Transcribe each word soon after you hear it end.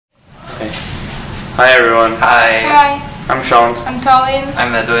Hi everyone. Hi. Hi. I'm Sean. I'm Colleen.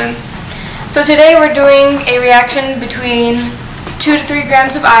 I'm Edwin. So today we're doing a reaction between 2 to 3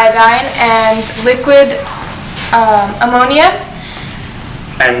 grams of iodine and liquid ammonia.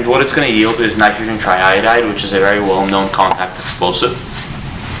 And what it's going to yield is nitrogen triiodide, which is a very well-known contact explosive.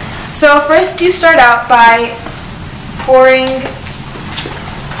 So first you start out by pouring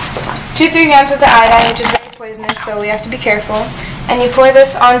 2 to 3 grams of the iodine, which is very poisonous, so we have to be careful. And you pour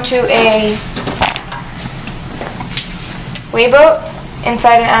this onto a weigh boat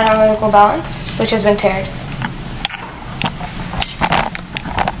inside an analytical balance, which has been taired.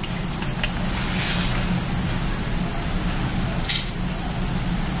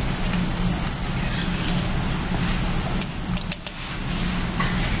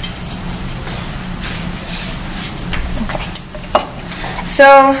 Okay.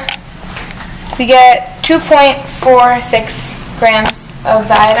 So we get 2.46 grams of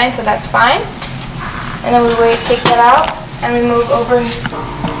the iodine, so that's fine. And then we take that out and we move over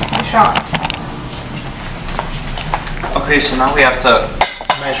to Sean. Okay, so now we have to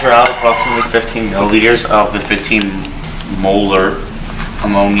measure out approximately 15 milliliters of the 15 molar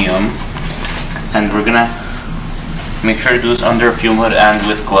ammonium. And we're gonna make sure to do this under a fume hood and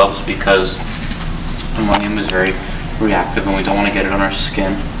with gloves because ammonium is very reactive and we don't want to get it on our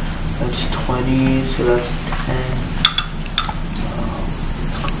skin. That's 20, so that's 10.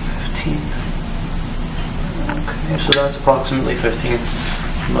 Let's go 15. Okay, so that's approximately 15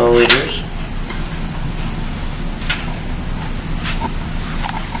 milliliters.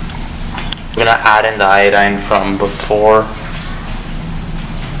 We're gonna add in the iodine from before.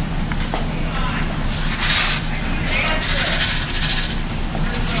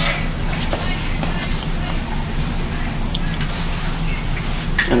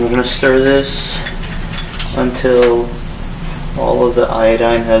 And we're going to stir this until all of the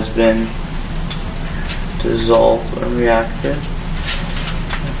iodine has been dissolved or reacted.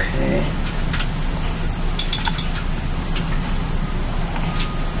 Okay.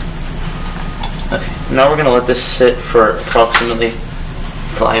 Okay, now we're going to let this sit for approximately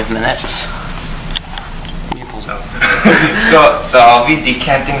 5 minutes. So I'll be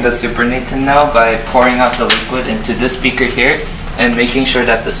decanting the supernatant now by pouring out the liquid into this beaker here and making sure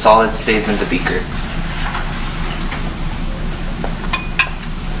that the solid stays in the beaker.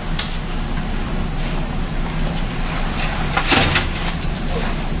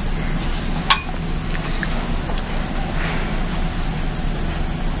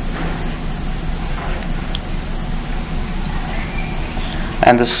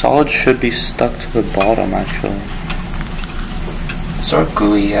 And the solid should be stuck to the bottom actually. Sort of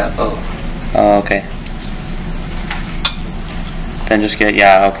gooey, yeah. Oh. Oh, okay. Then just get,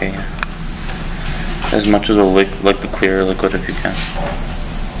 yeah, okay. As much of the like the clear liquid if you can.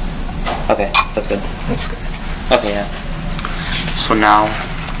 Okay, that's good. That's good. Okay, yeah. So now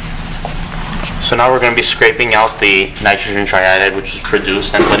we're going to be scraping out the nitrogen triiodide which is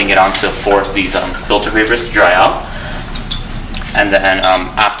produced and putting it onto 4 of these filter papers to dry out. And then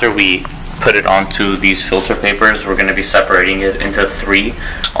after we put it onto these filter papers, we're going to be separating it into 3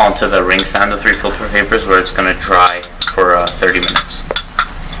 onto the ring stand of 3 filter papers where it's going to dry for 30 minutes.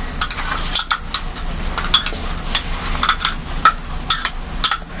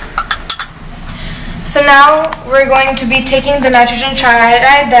 So now we're going to be taking the nitrogen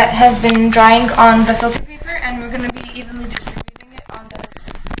triiodide that has been drying on the filter paper and we're going to be evenly distributing it on the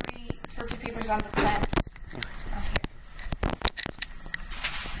 3 filter papers on the clamps.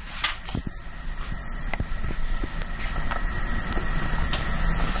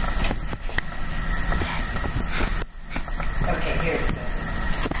 Okay, here it says.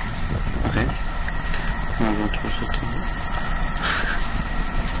 Okay. I'll go towards the top.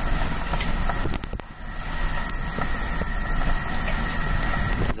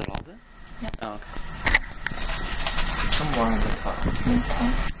 Is that all of it? Yeah. Oh, okay. Put some more on the top.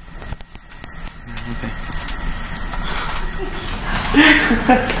 Okay.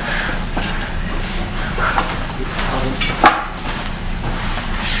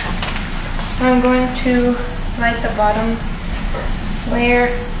 So I'm going to light the bottom layer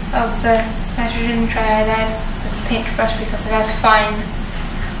of the nitrogen triiodide with a paintbrush because it has fine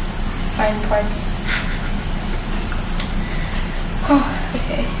parts. Oh,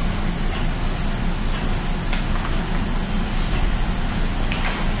 okay.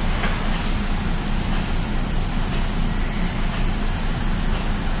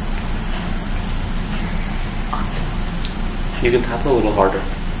 You can tap a little harder.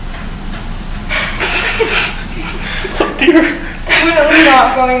 Oh dear. Definitely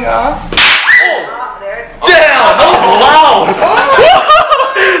not going off. Oh, there. Damn, that was loud.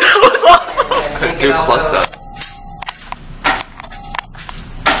 That was awesome. Do close up.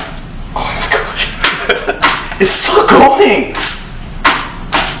 Oh my gosh. It's still going!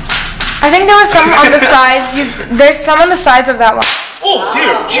 I think there was some on the sides. There's some on the sides of that one. Oh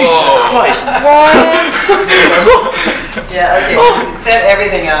dear, Jesus Christ! What? Yeah, okay. Set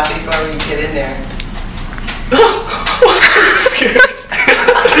everything up before we get in there. I'm scared.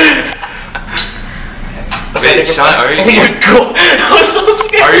 Wait, Sean, are your ears cool? I was so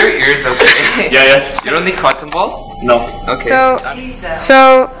scared. Are your ears okay? Yeah, yes. You don't need cotton balls? No. Okay.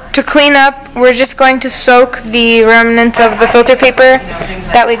 So to clean up, we're just going to soak the remnants of the filter paper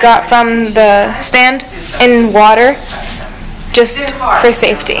that we got from the stand in water, just for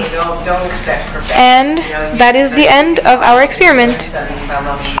safety. Don't expect perfection. And that is the end of our experiment.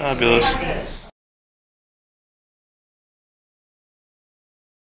 Fabulous.